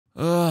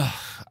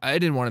I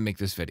didn't want to make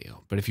this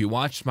video, but if you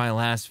watched my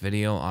last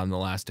video on the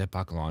last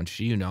Epoch launch,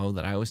 you know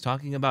that I was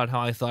talking about how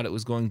I thought it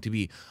was going to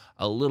be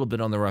a little bit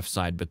on the rough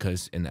side,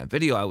 because in that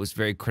video I was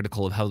very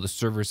critical of how the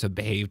servers have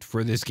behaved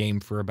for this game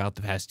for about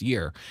the past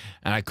year,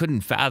 and I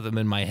couldn't fathom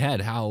in my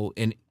head how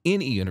in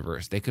any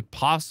universe they could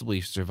possibly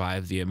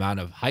survive the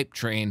amount of hype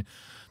train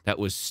that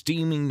was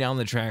steaming down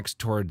the tracks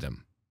toward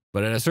them.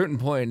 But at a certain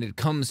point, it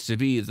comes to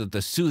be that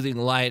the soothing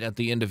light at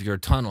the end of your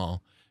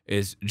tunnel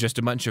is just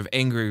a bunch of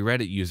angry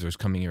Reddit users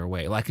coming your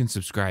way. Like and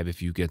subscribe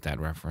if you get that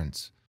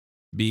reference,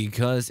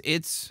 because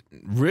it's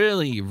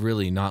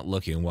really not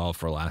looking well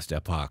for Last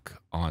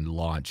Epoch on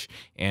launch.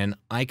 And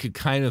I could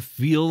kind of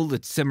feel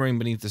it simmering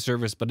beneath the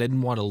surface, but I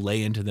didn't want to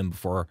lay into them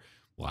before,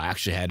 well, I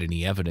actually had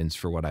any evidence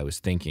for what I was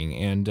thinking.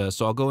 And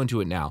so I'll go into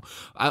it now.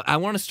 I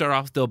want to start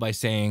off, though, by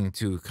saying,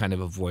 to kind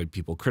of avoid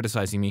people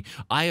criticizing me,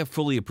 I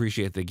fully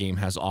appreciate the game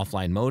has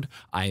offline mode.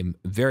 I'm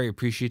very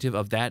appreciative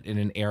of that in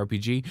an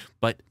ARPG,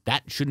 but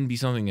that shouldn't be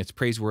something that's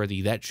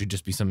praiseworthy. That should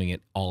just be something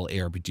that all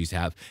ARPGs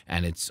have,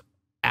 and it's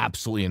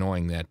absolutely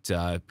annoying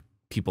that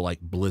people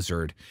like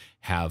Blizzard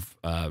have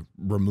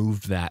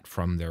removed that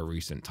from their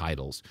recent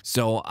titles.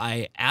 So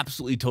I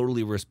absolutely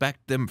totally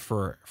respect them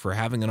for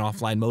having an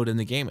offline mode in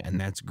the game, and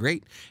that's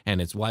great.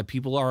 And it's why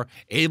people are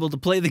able to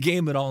play the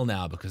game at all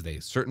now, because they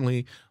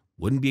certainly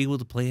wouldn't be able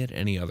to play it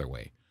any other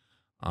way.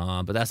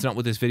 But that's not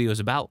what this video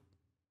is about.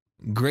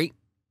 Great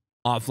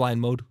offline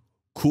mode,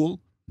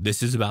 cool.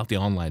 This is about the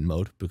online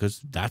mode, because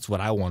that's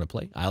what I want to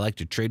play. I like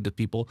to trade with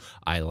people.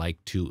 I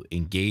like to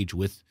engage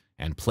with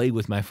and play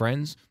with my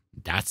friends.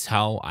 That's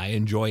how I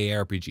enjoy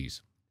ARPGs.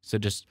 So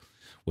just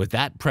with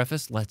that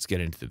preface, let's get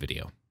into the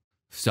video.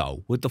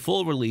 So with the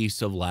full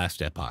release of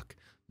Last Epoch,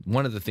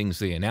 one of the things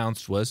they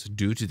announced was,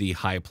 due to the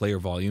high player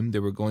volume, they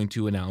were going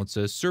to announce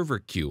a server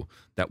queue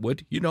that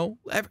would, you know,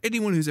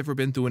 anyone who's ever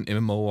been through an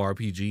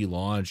MMORPG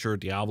launch or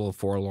Diablo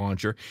 4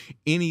 launch or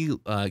any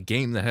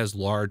game that has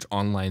large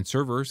online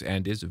servers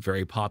and is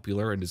very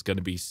popular and is going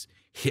to be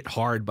hit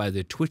hard by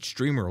the Twitch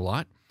streamer a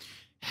lot,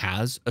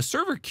 has a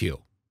server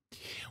queue.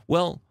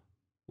 Well,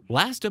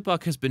 Last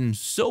Epoch has been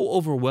so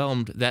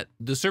overwhelmed that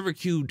the server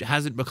queue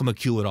hasn't become a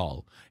queue at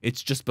all.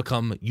 It's just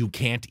become, you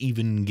can't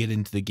even get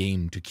into the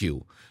game to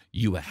queue.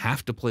 You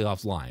have to play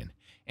offline.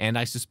 And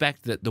I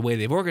suspect that the way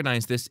they've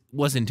organized this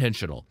was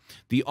intentional.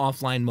 The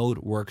offline mode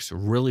works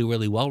really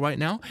well right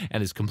now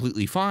and is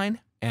completely fine,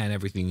 and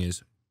everything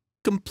is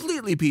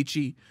completely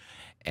peachy.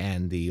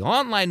 And the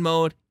online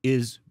mode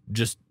is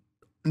just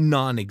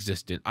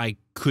non-existent. I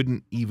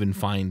couldn't even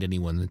find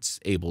anyone that's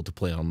able to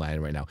play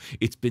online right now.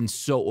 It's been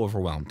so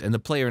overwhelmed, and the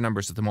player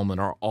numbers at the moment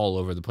are all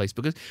over the place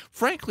because,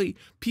 frankly,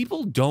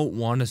 people don't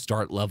want to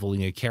start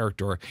leveling a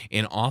character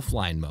in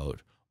offline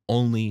mode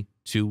only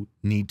to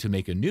need to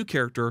make a new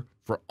character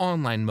for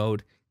online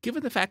mode,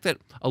 given the fact that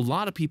a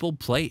lot of people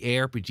play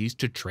ARPGs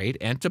to trade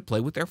and to play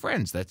with their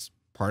friends. That's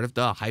part of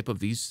the hype of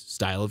these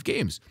style of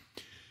games.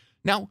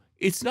 Now,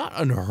 it's not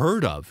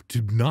unheard of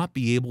to not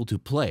be able to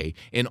play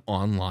an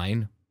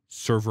online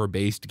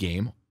server-based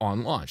game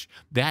on launch.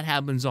 That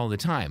happens all the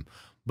time.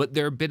 But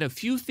there have been a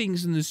few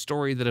things in this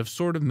story that have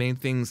sort of made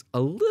things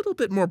a little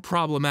bit more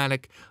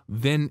problematic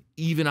than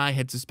even I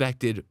had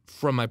suspected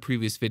from my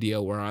previous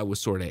video, where I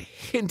was sort of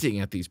hinting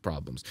at these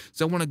problems.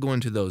 So I want to go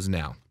into those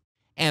now.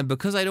 And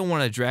because I don't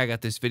want to drag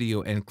out this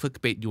video and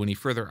clickbait you any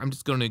further, I'm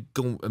just going to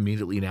go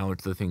immediately now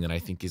into the thing that I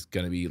think is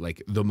going to be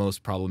like the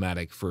most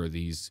problematic for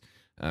these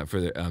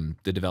for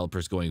the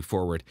developers going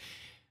forward.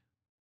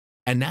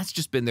 And that's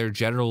just been their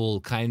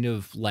general kind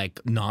of like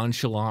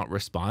nonchalant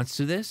response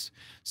to this.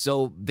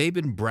 So they've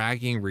been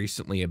bragging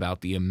recently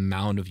about the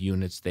amount of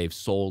units they've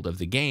sold of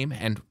the game.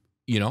 And,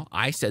 you know,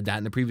 I said that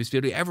in the previous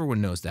video. Everyone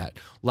knows that.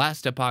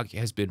 Last Epoch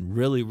has been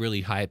really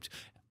hyped.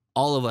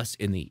 All of us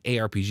in the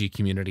ARPG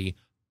community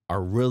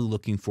are really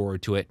looking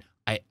forward to it.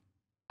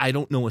 I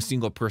don't know a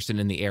single person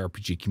in the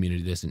ARPG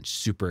community that isn't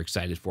super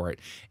excited for it.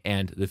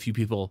 And the few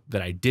people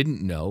that I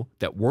didn't know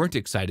that weren't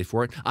excited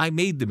for it, I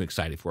made them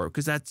excited for it,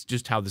 because that's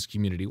just how this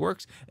community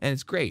works, and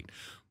it's great.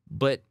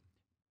 But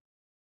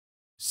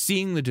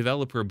seeing the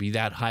developer be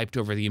that hyped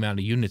over the amount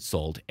of units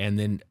sold and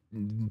then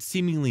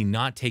seemingly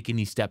not take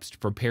any steps to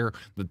prepare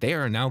that they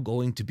are now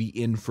going to be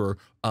in for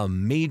a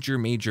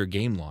major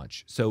game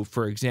launch. So,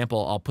 for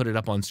example, I'll put it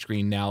up on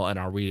screen now and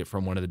I'll read it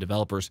from one of the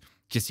developers,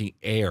 Jesse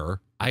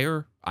Ire,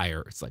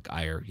 it's like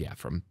Ire, yeah,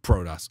 from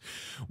Protoss.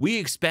 We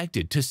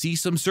expected to see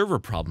some server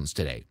problems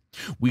today.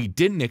 We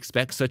didn't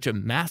expect such a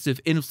massive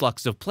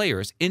influx of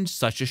players in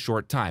such a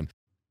short time.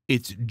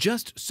 It's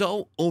just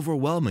so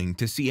overwhelming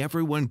to see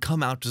everyone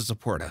come out to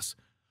support us.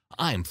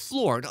 I'm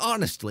floored,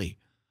 honestly.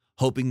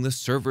 Hoping the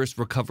servers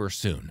recover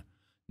soon.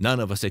 None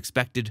of us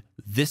expected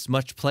this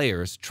much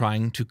players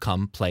trying to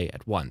come play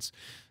at once.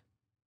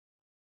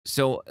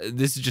 So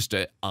this is just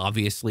a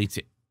obviously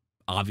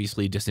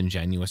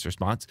disingenuous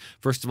response.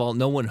 First of all,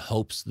 no one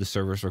hopes the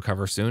servers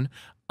recover soon.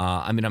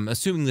 I mean, I'm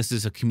assuming this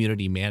is a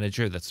community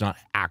manager that's not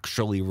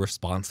actually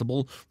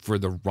responsible for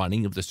the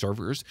running of the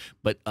servers,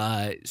 but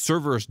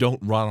servers don't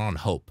run on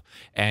hope.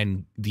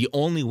 And the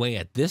only way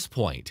at this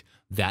point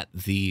that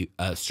the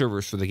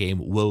servers for the game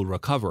will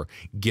recover,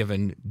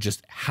 given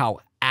just how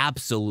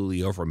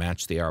absolutely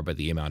overmatched they are by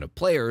the amount of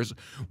players,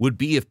 would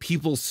be if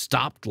people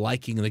stopped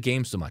liking the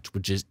game so much,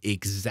 which is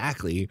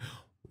exactly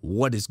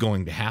what is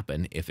going to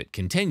happen if it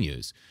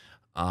continues.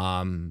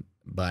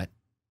 But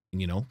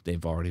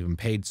they've already been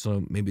paid,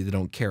 so maybe they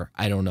don't care.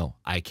 I don't know.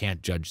 I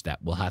can't judge that.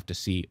 We'll have to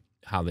see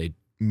how they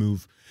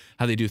move,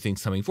 how they do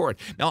things coming forward.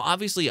 Now,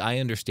 obviously, I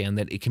understand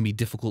that it can be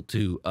difficult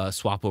to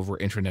swap over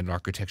internet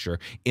architecture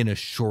in a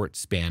short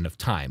span of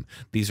time.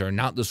 These are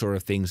not the sort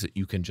of things that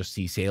you can just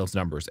see sales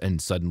numbers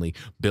and suddenly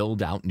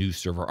build out new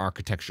server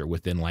architecture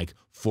within like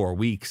 4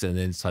 weeks, and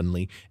then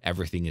suddenly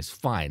everything is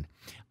fine.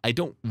 I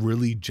don't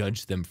really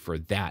judge them for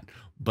that,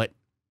 but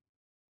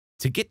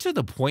to get to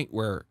the point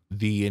where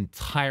the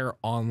entire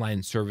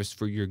online service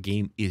for your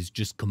game is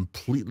just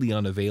completely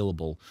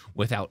unavailable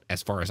without,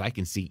 as far as I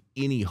can see,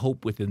 any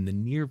hope within the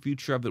near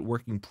future of it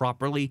working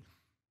properly,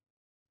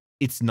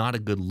 it's not a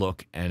good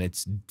look, and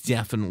it's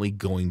definitely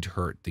going to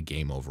hurt the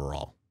game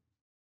overall.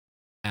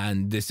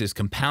 And this is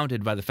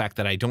compounded by the fact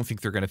that I don't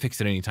think they're going to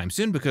fix it anytime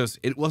soon, because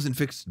it wasn't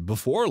fixed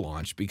before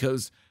launch,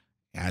 because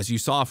as you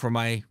saw from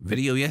my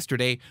video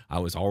yesterday, I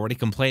was already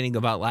complaining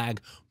about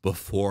lag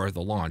before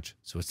the launch.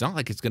 So it's not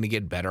like it's going to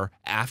get better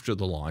after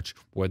the launch,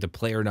 where the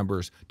player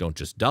numbers don't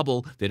just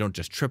double, they don't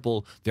just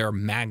triple, they're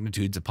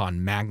magnitudes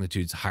upon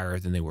magnitudes higher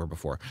than they were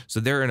before. So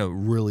they're in a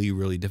really,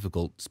 really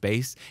difficult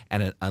space.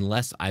 And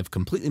unless I've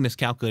completely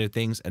miscalculated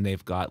things and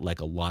they've got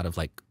like a lot of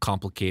like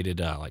complicated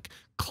like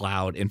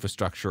cloud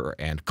infrastructure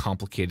and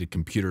complicated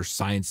computer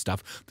science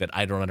stuff that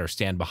I don't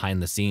understand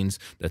behind the scenes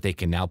that they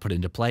can now put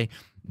into play,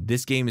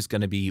 this game is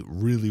going to be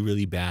really,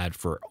 really bad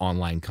for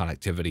online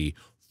connectivity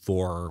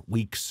for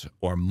weeks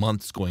or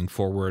months going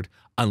forward,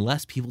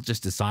 unless people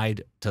just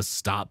decide to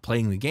stop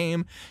playing the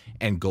game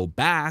and go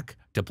back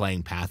to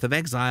playing Path of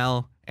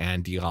Exile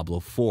and Diablo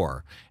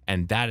 4.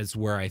 And that is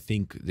where I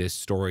think this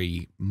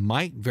story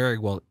might very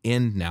well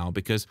end now,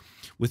 because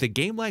with a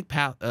game like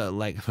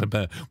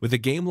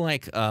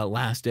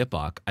Last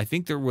Epoch, I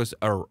think there was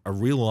a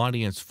real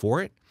audience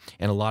for it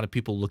and a lot of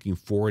people looking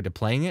forward to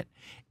playing it.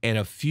 And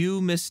a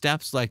few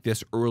missteps like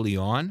this early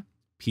on,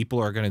 people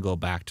are going to go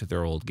back to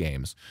their old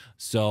games.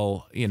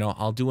 So,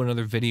 I'll do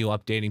another video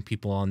updating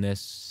people on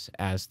this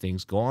as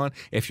things go on.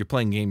 If you're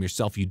playing the game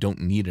yourself, you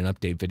don't need an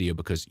update video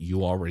because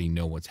you already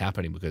know what's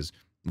happening because,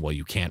 well,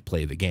 you can't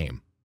play the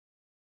game.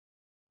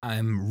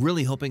 I'm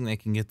really hoping they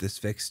can get this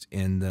fixed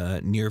in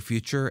the near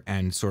future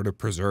and sort of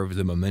preserve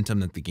the momentum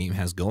that the game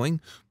has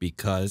going,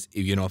 because,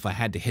 if I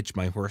had to hitch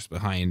my horse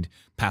behind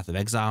Path of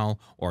Exile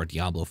or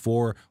Diablo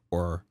 4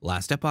 or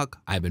Last Epoch,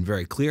 I've been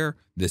very clear.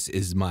 This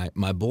is my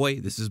boy.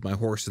 This is my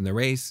horse in the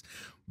race.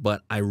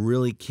 But I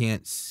really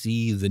can't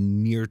see the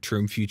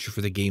near-term future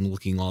for the game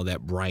looking all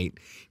that bright,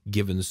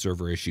 given the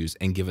server issues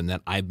and given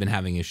that I've been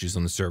having issues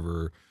on the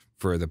server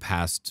for the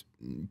past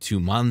 2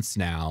 months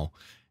now.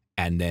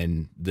 And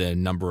then the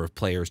number of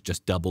players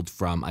just doubled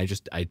from, I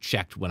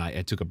checked when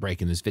I took a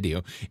break in this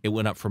video, it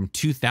went up from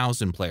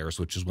 2,000 players,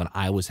 which is when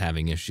I was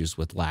having issues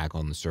with lag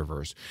on the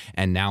servers.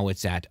 And now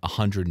it's at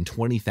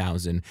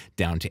 120,000,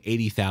 down to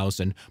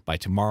 80,000. By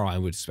tomorrow, I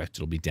would expect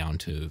it'll be down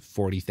to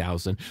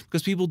 40,000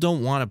 because people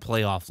don't want to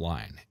play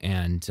offline.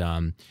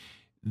 And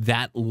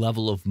that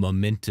level of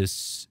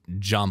momentous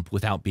jump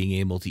without being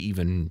able to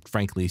even,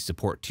 frankly,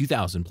 support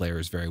 2,000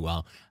 players very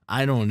well,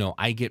 I don't know.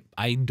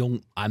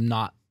 I'm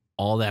not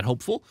all that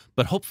hopeful,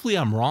 but hopefully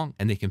I'm wrong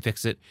and they can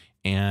fix it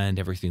and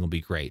everything will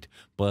be great.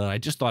 But I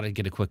just thought I'd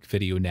get a quick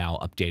video now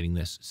updating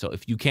this. So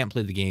if you can't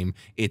play the game,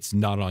 it's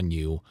not on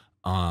you.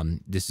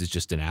 This is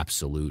just an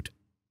absolute,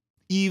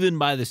 even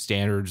by the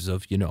standards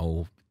of,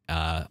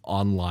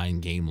 online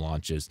game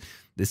launches,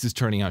 this is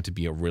turning out to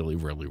be a really,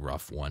 really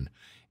rough one.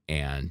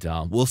 And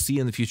we'll see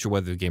in the future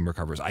whether the game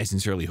recovers. I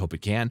sincerely hope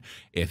it can.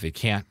 If it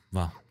can't,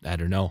 well, I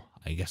don't know.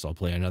 I guess I'll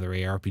play another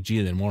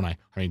ARPG then, won't I?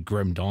 I mean,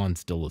 Grim Dawn's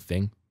still a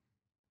thing.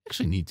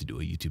 Actually need to do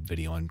a YouTube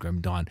video on Grim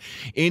Dawn.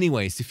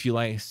 Anyways, if you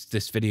like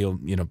this video,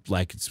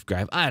 like and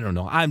subscribe. I don't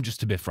know. I'm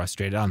just a bit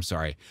frustrated. I'm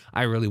sorry.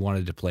 I really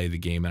wanted to play the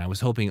game, and I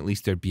was hoping at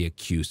least there'd be a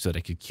queue so that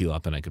I could queue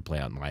up and I could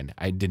play online.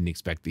 I didn't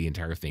expect the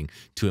entire thing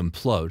to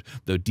implode,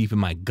 though deep in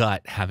my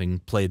gut, having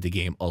played the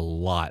game a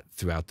lot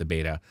throughout the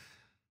beta,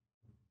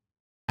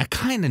 I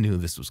kind of knew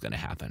this was going to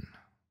happen.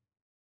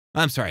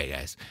 I'm sorry,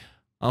 guys.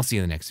 I'll see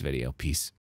you in the next video. Peace.